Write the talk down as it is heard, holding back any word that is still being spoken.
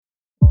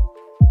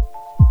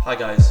Hi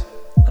guys,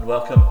 and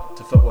welcome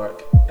to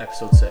Footwork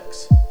episode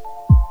 6.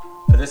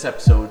 For this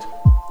episode,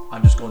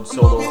 I'm just going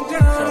solo, so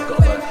I've got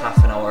about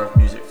half an hour of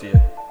music for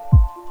you.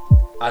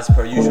 As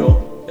per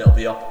usual, it'll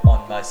be up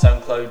on my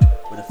SoundCloud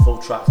with a full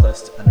track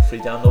list and a free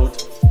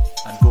download,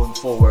 and going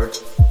forward,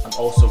 I'm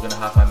also going to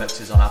have my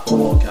mixes on Apple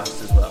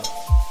Podcasts as well,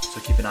 so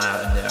keep an eye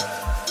out in there.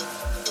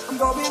 I'm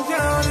going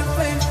down in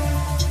flames.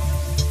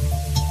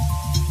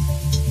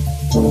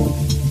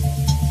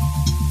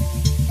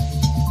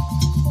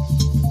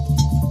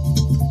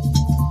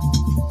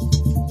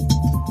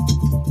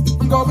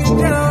 I'm going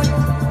down.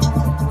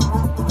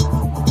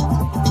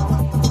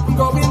 I'm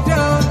going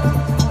down.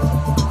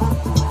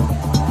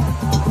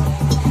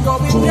 I'm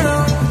going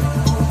down.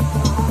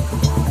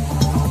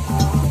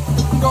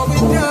 I'm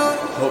going down.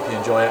 Hope you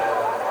enjoy it,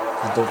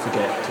 and don't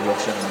forget to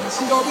wash your hands.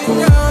 I'm going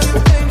down in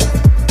flames.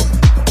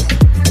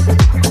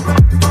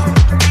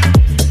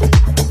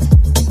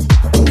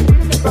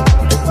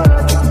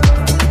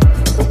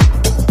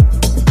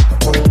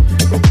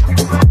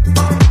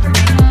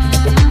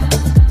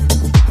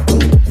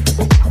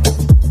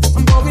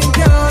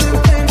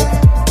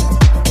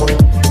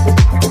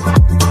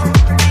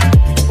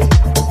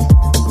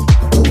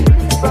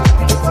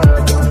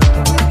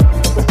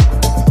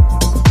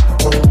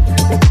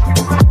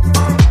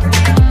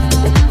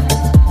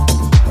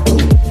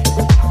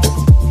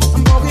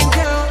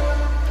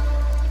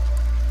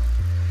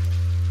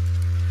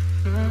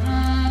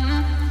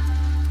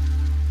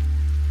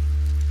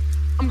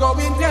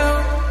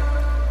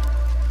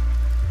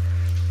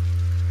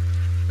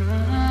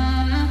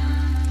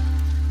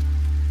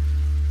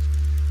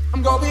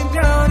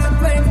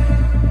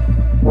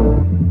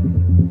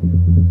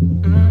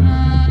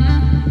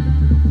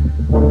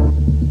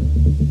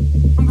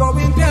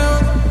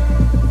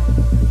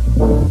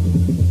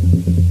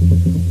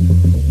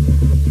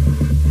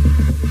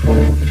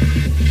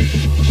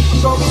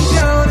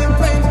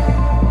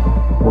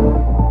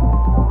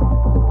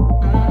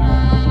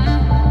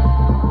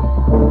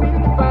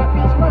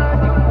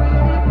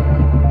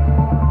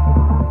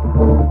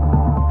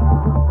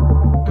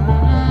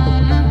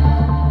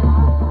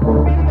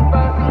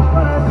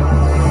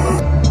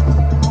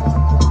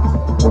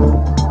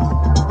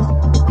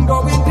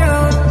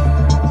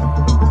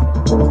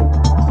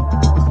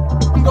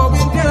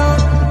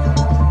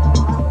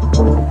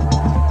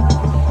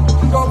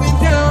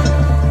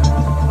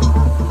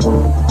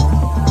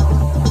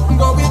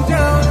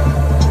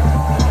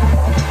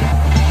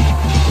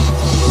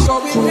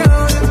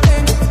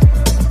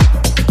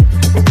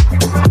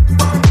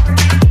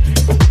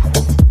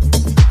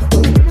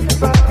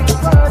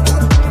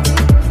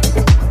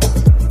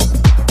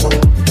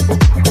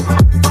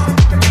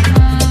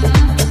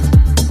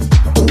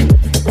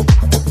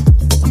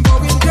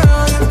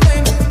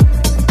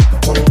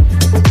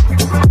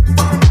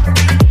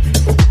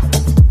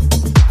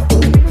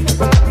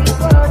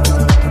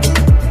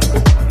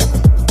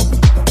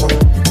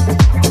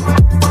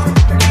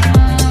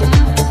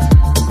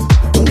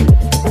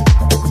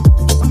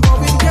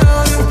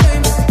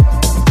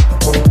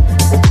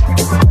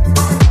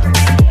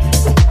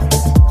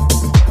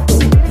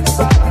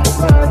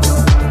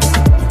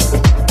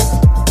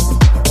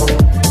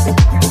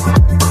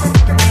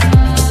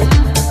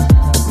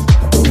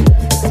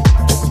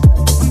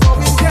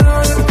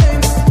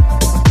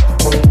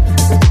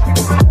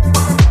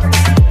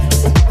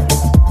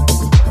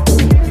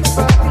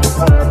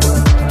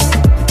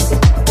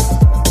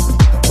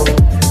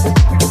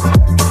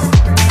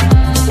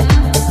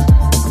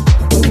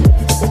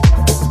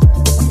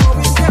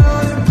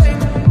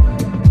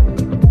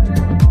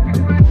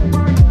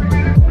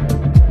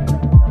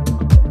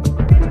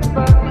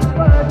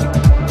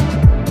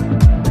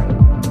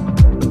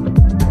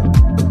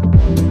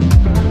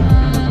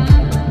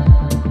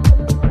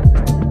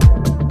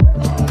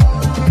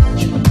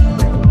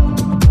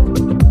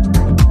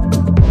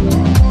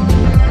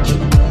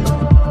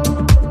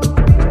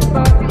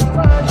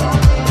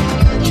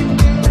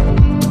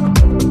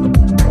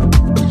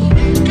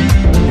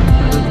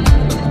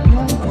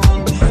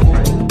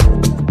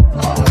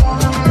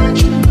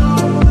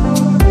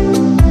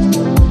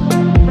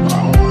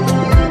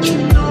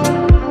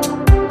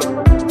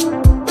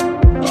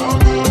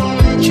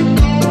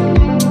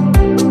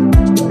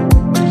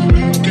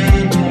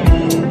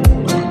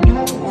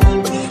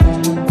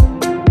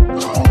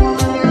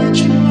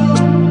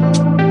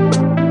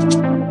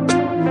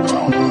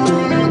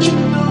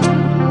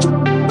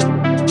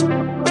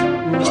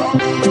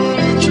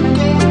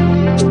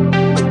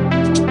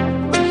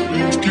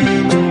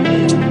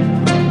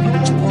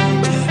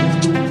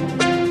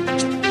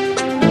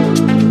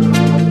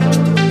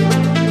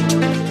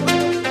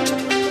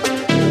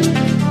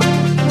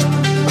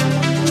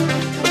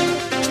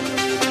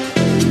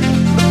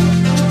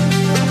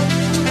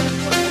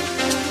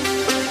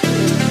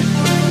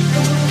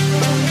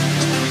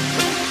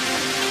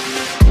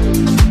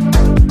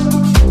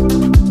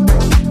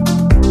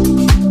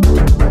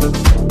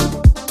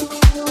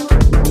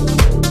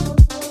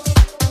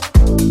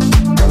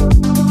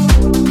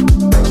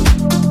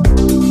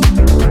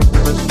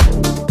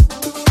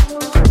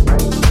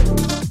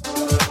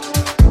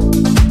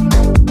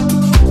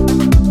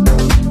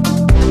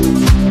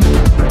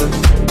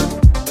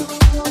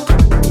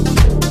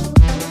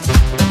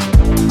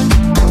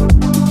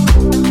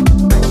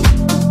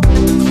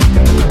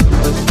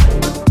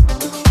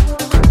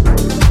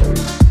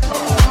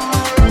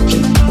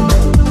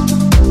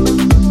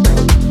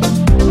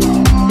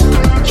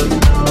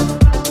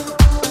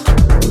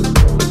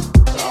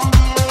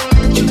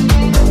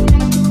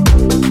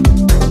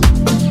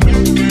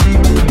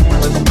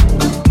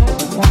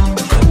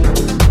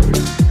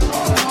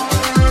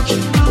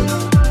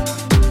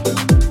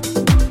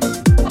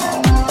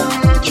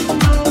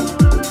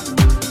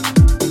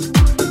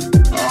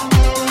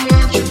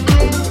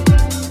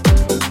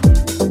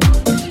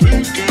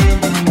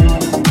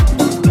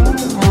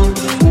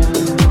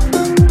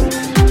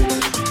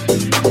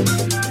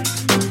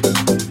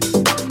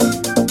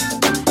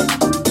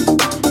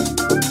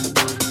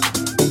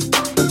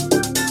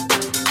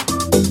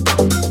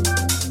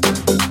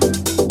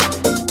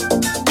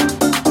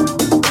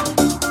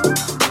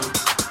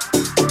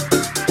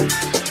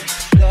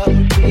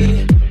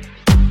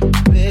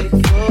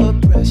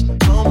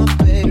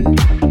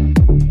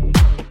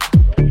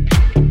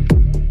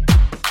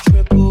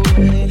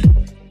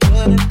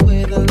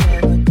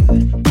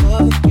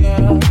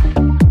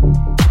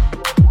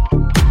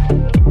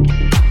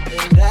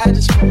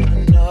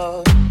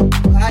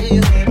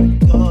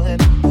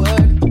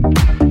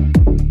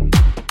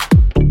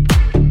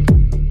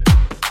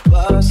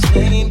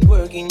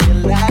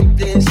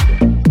 this.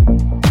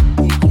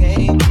 He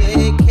can't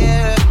take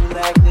care of you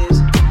like this.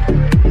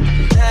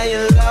 Now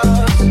you're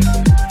lost,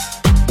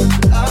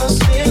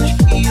 lost in the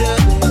heat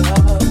of it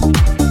all.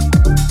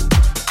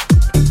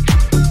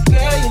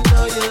 Girl, you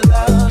know you're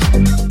lost,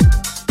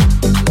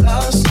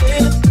 lost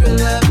in the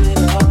thrill of it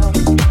all.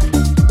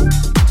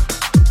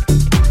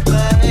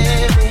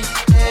 Miami,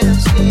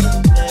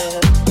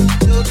 Amsterdam,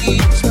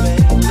 Tokyo,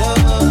 Spain,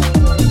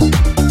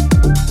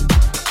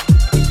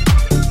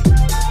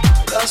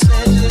 Los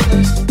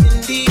Angeles,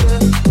 India,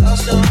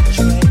 lost on the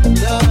train,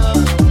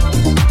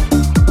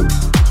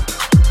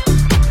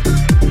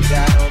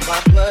 got on my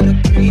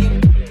buttercream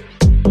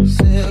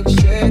silk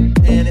shirt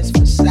and it's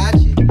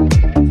Versace.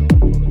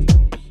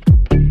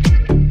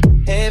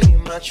 Hand me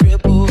my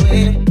triple A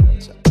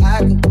so I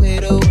can way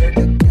to work. I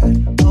got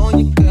it on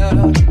you, girl.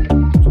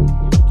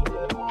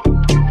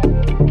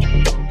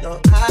 No,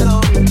 I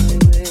don't really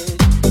wish,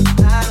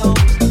 I don't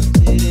wish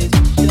it is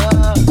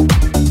sure.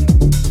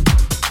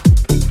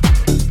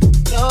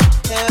 No,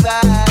 have I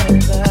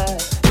ever,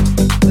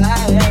 if I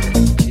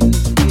ever choose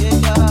to get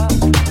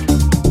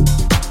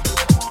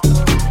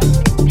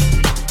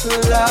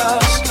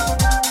lost,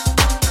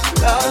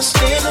 lost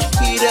in the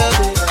heat of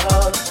it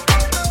all.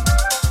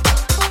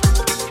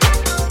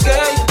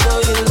 Girl, you know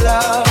you're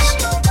lost,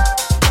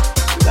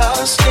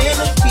 lost in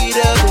the heat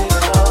of it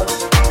all.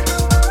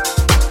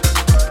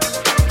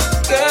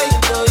 Girl, you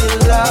know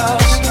you're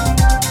lost,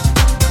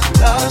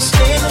 lost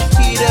in the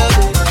heat of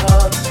it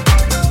all.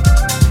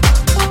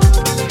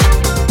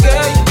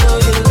 Girl, you know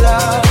you're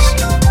lost,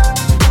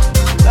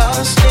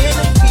 lost in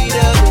the heat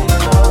of it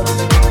all.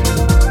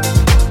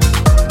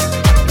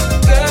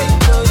 Girl, you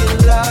know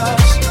you're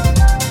lost,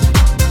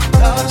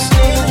 lost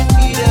in the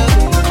heat of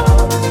it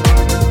all.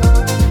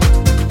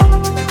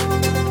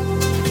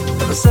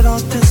 Never said all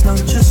this now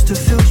just to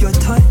feel your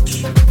touch,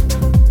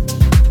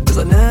 'cause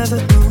I never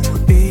knew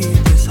it'd be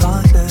this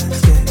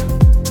heartless, yeah.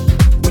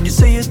 When you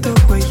say it the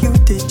way you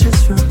did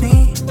just for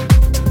me,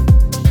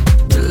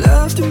 you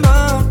left him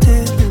out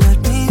there to let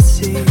me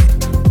see.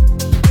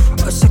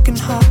 A second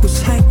heart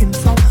was hanging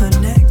from her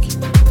neck.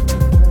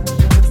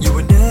 You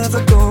were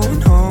never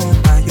going home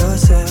by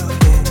yourself,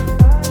 yeah.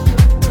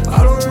 I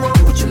don't know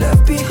what you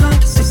left behind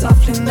to say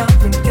softly now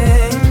and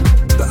then,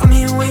 but I'm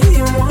here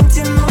waiting,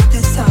 wanting more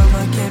this time.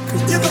 I can't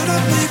pretend. You better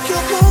make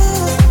your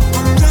move.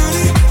 I'm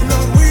ready,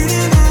 not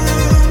waiting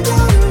around.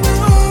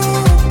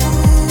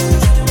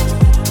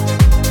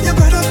 You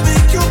better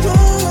make your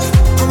move.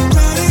 I'm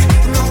ready,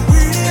 not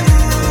waiting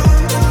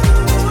around.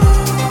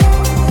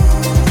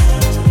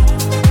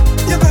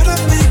 You better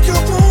make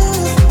your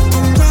move.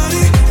 I'm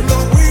ready,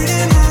 not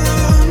waiting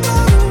around.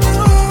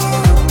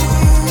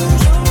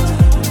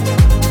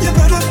 You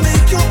better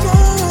make your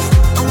move.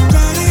 I'm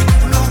ready,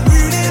 not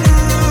waiting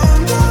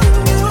around.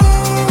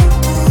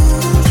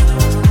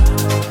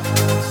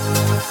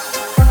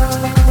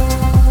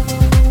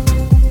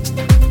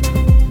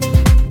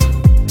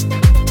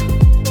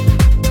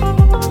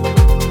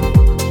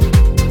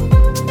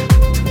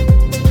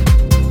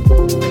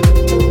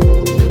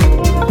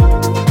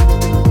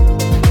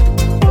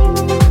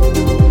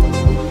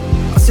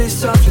 I say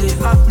softly,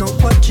 I know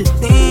what you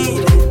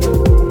need.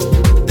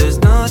 There's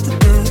nothing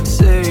to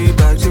say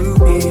back to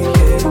me,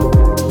 yeah.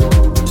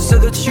 Just say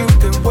that you've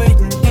been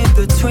waiting in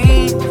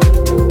between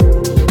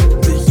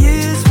the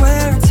years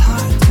where it's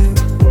hard to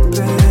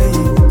pay.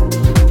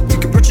 You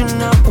keep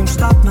reaching out, won't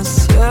stop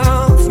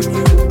myself from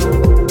you.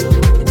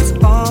 It's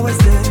always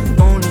there,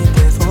 only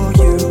there for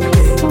you,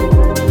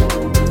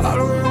 yeah. I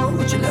don't know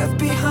what you left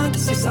behind to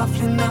say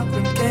softly now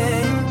and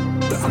again,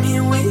 but I'm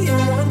here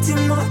waiting,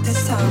 wanting more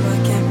this time. I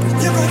can't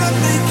pretend. You better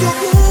make your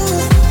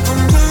move.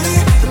 I'm ready,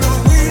 not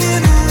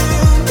waiting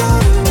around.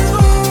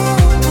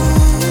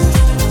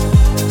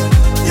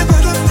 You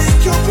better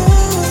make your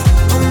move.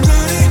 I'm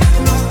ready,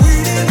 not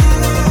waiting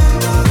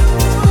around.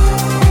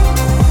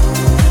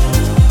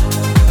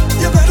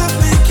 You better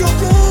make your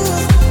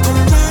move. I'm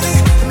ready,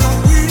 not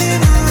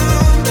waiting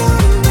around.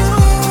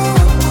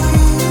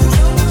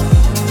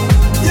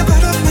 You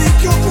better make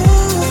your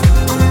move.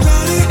 I'm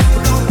ready,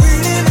 not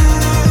waiting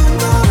around.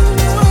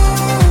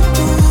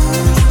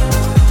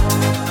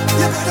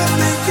 You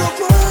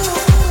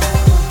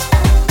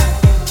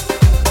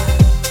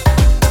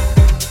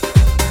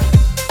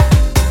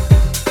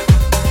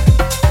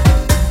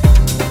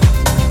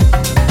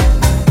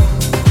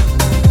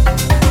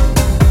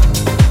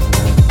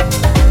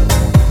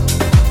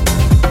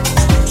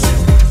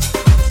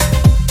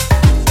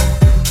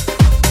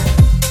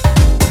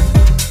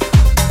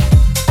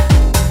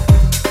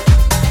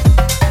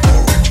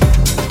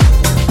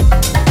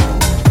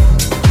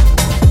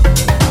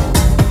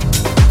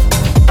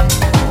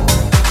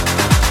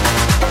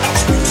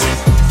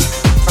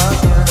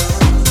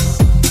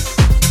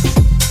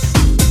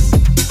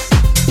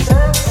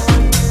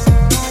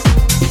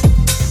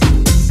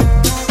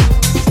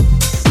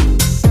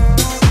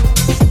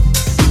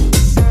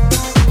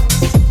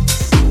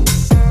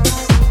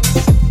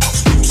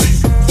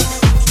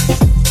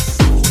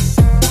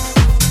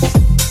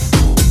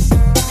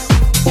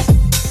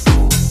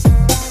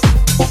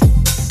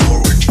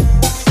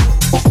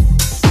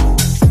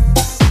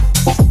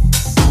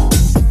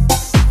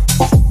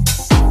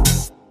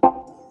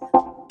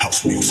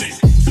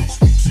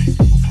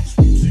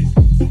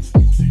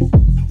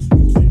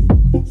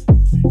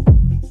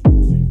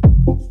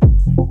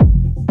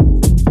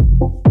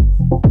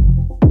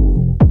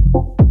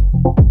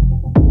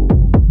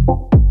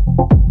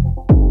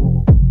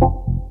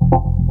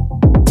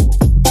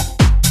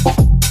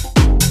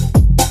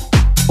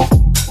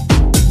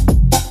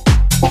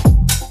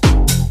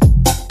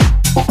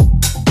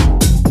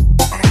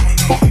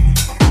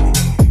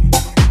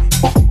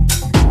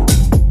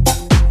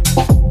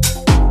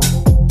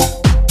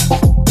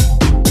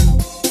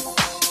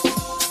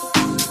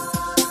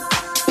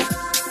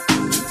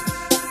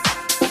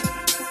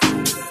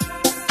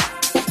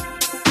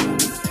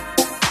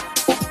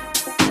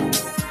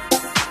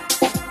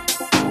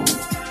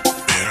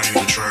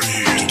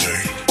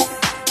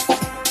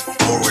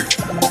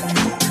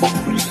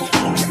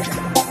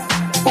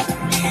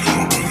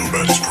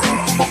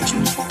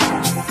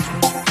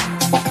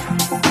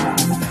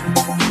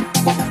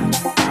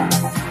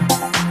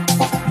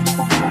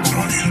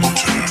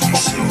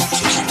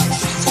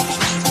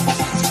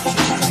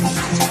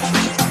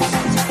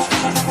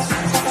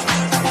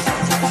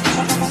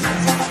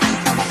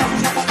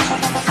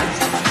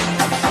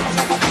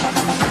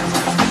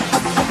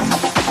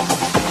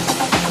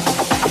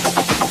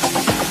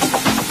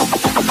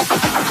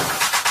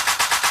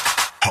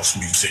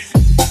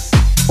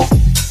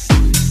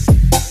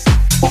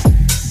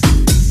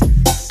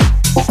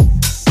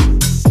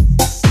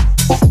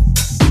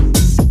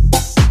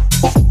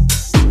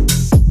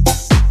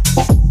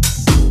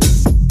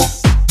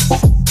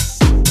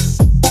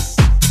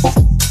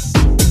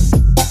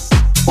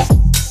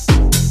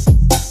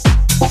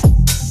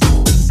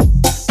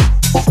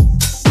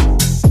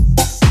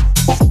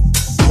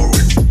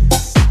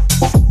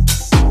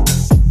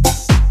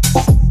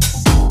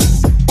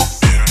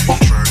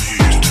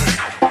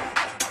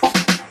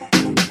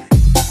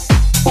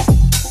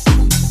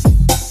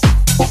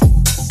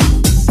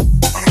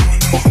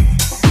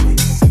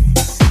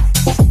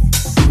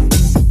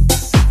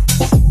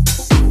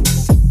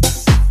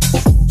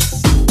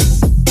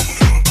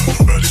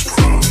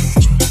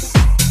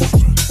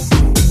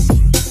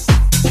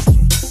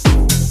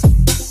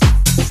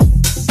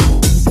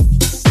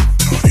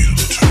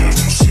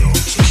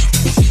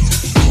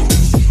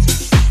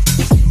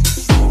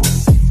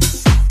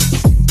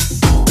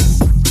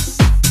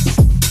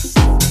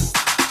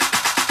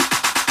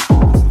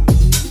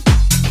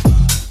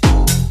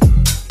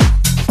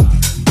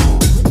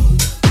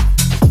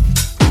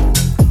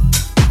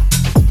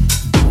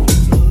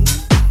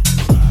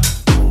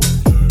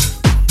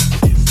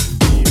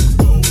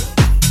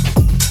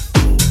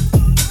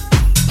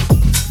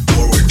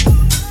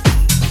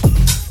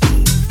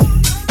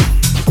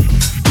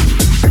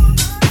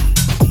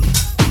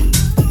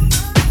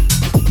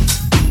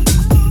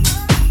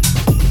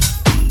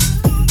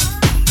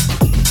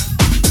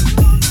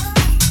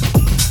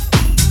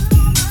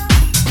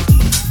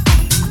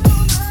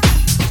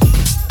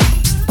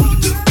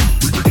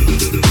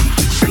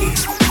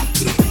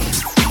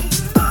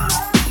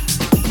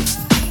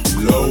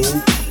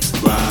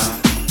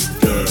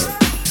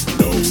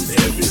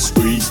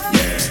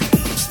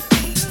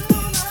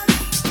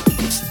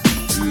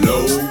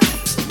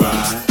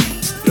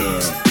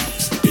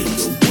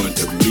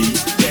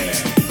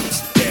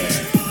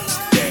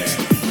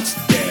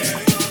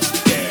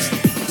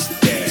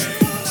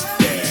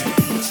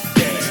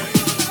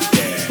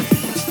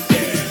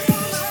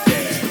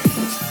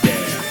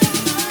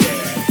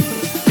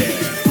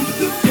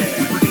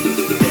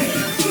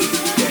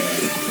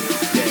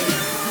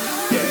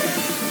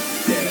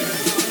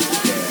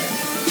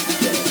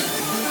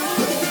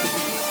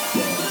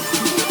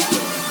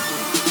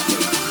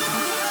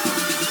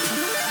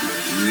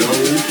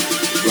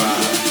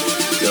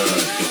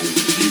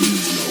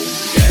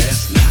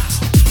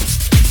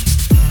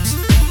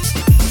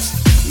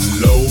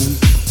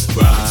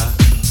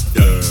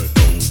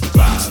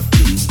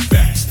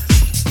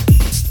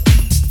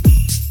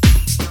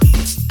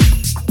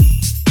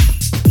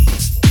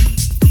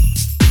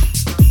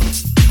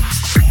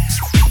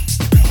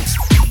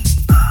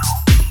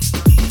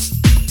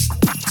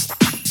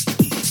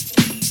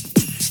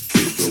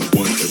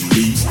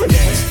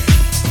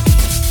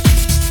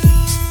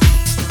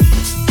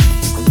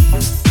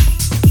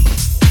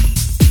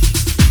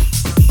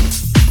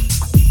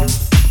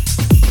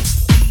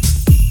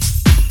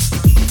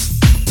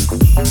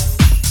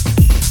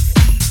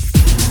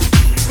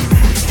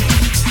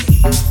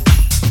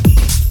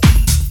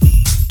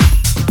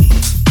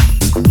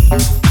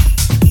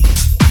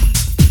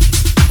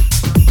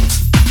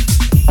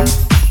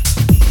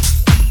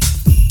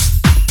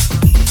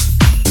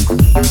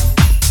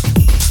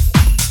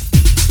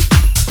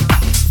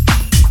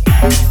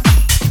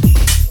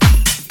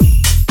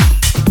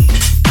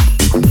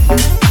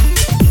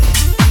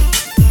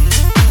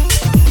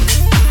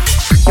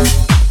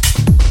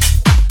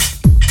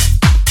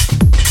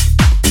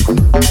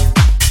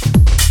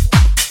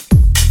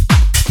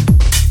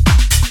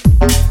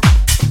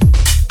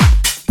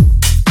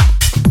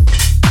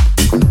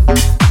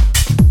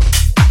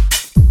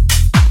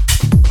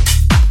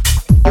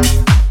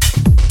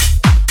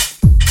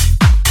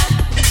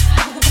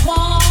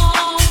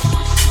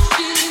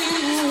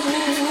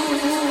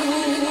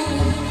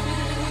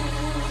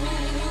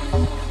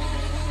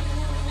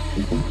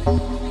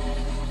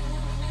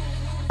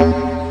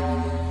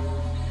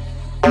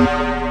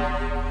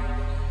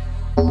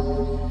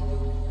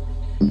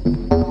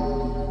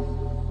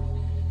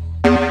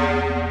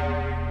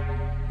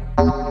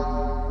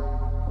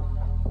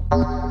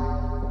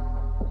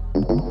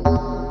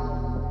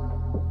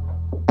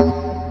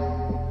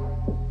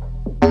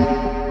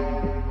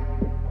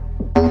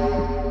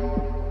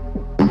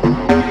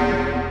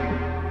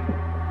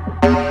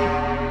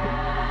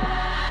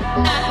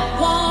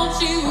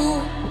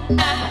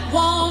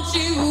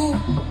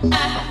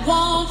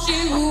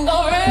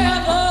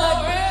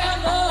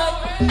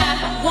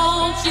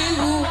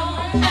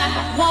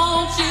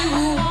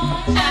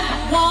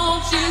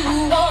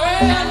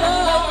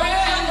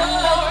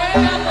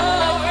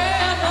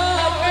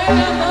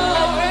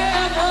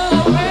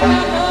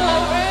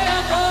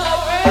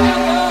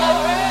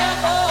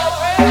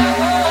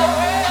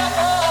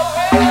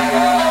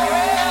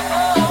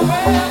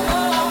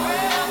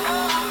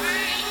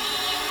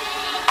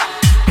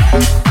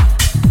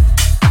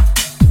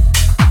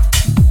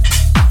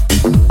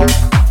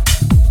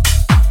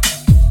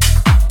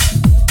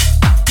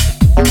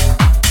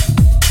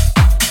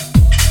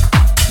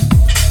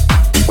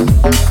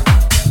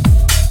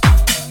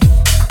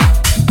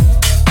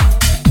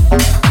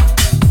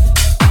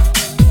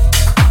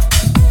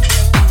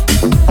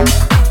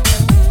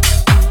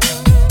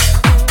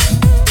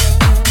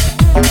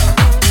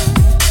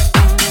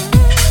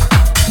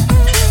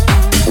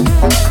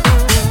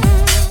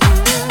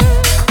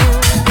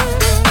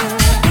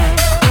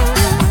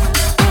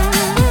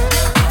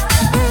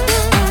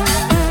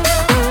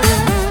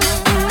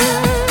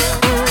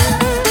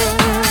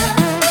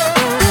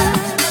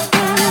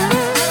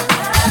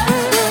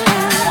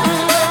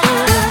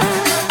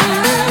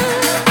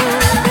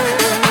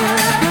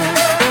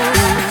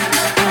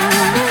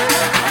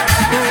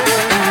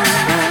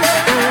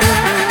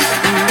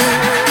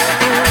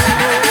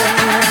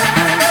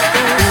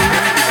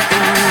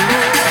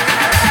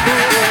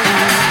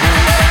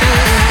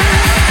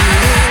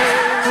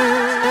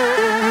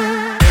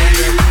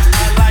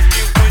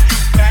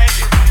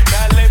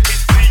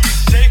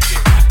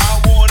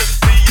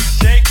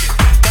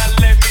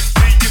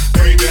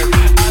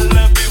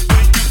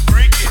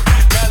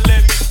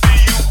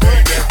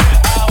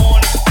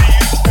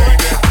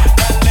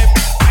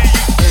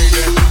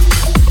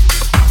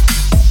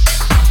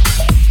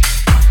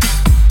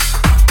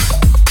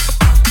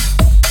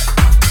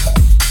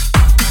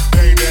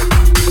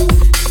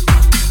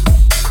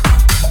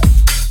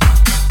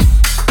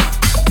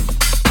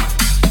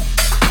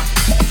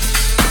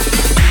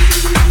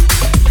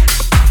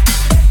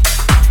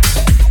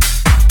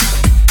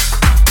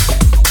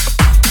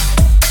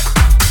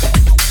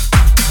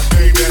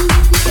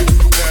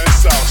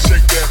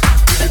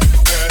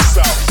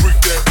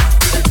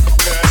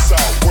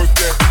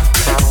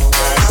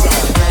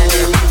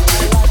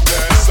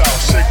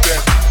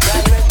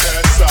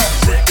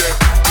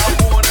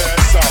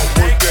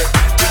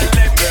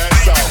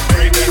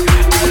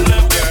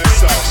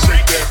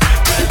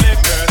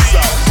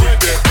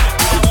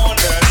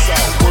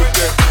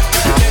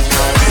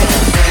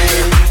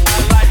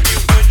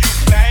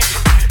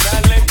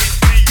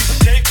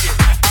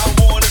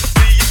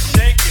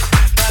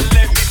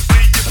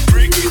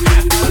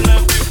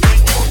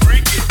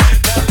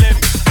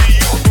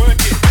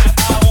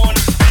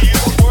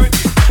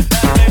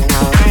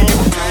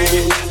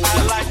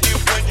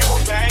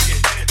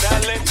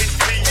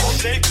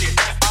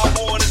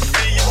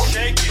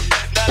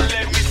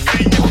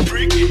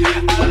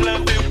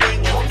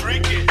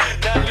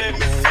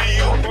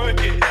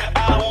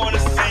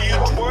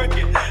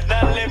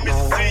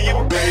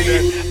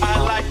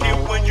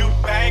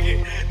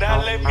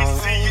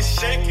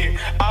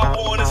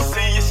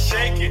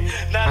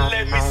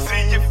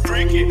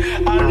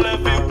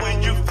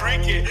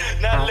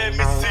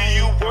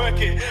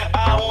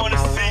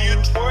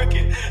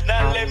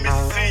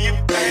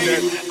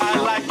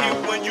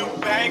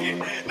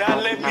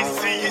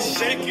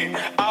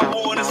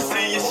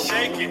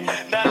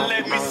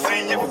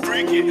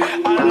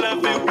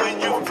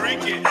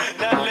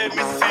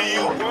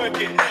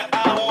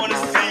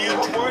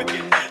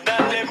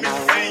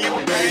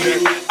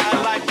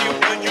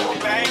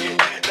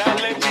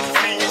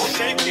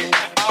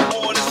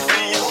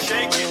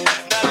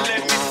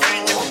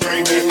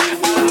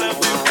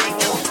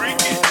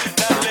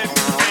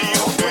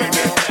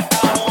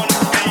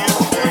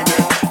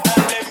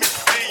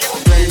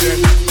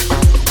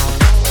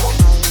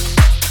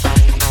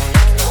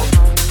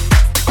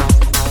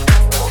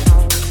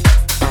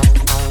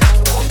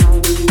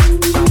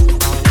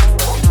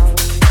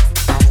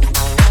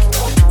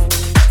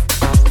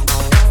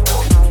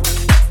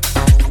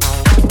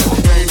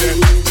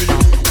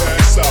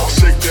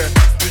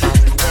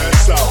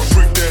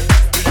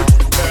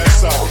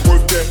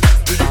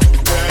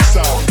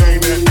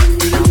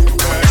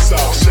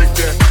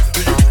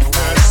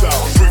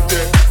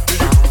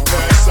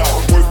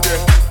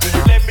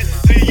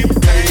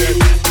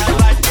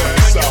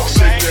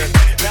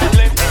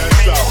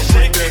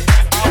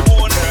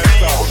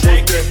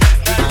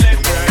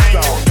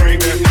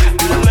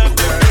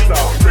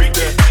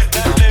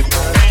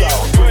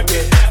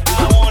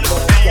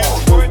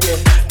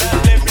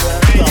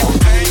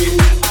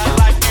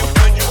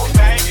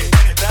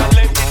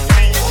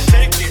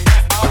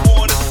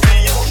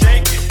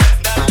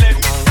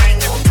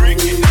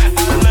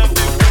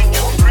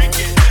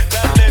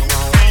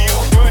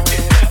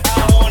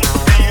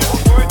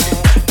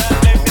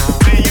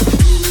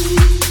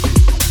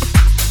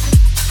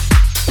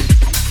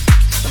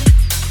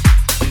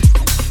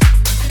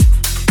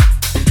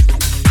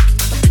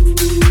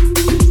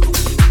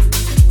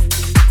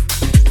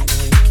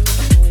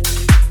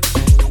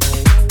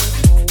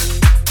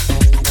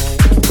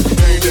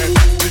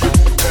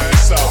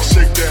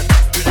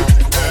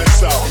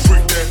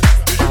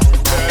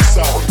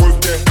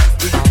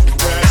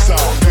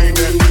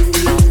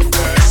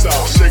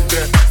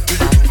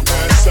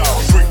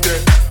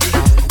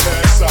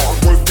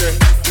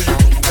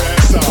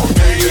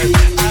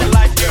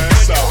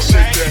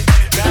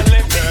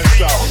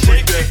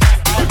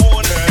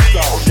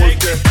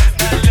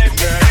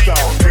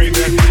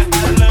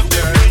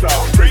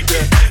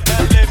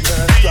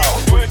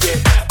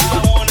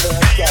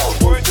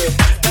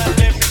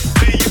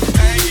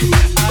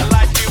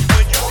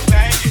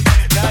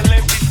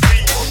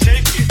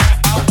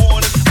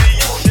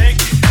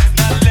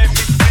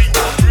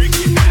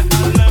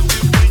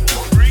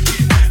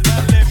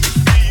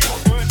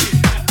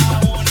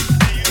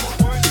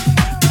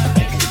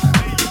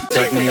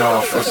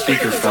off a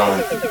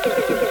speakerphone.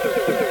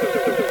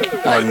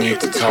 I need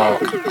to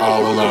talk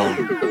all alone.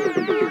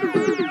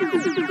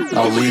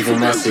 I'll leave a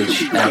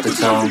message at the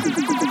tone.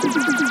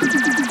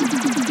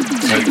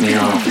 Take me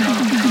off,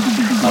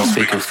 I'll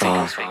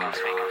speakerphone.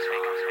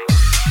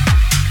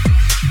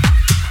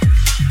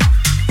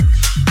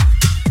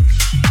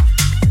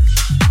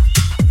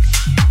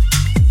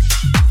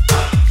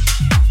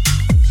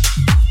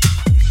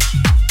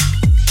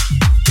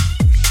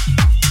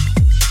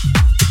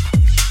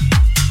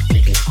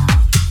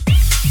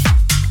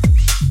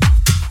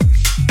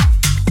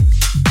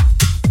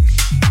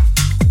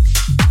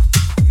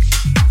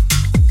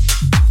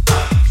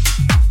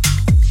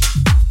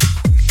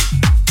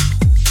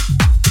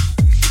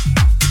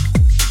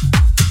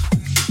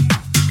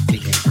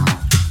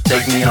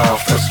 Take me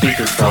off a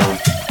speakerphone.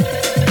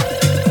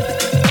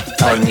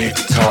 I need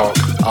to talk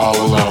all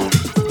alone.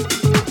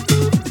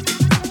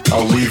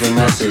 I'll leave a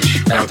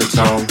message at the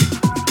tone.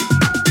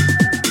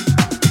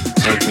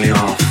 Take me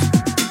off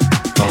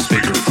a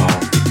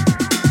speakerphone.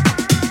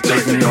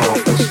 Take me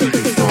off a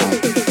speakerphone.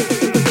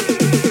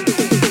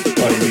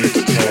 I need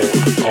to talk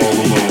all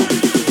alone.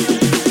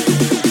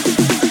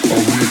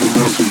 I'll leave a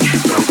message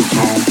at the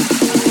tone.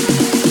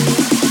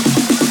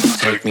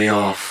 Take me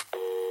off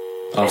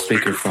a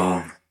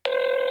speakerphone.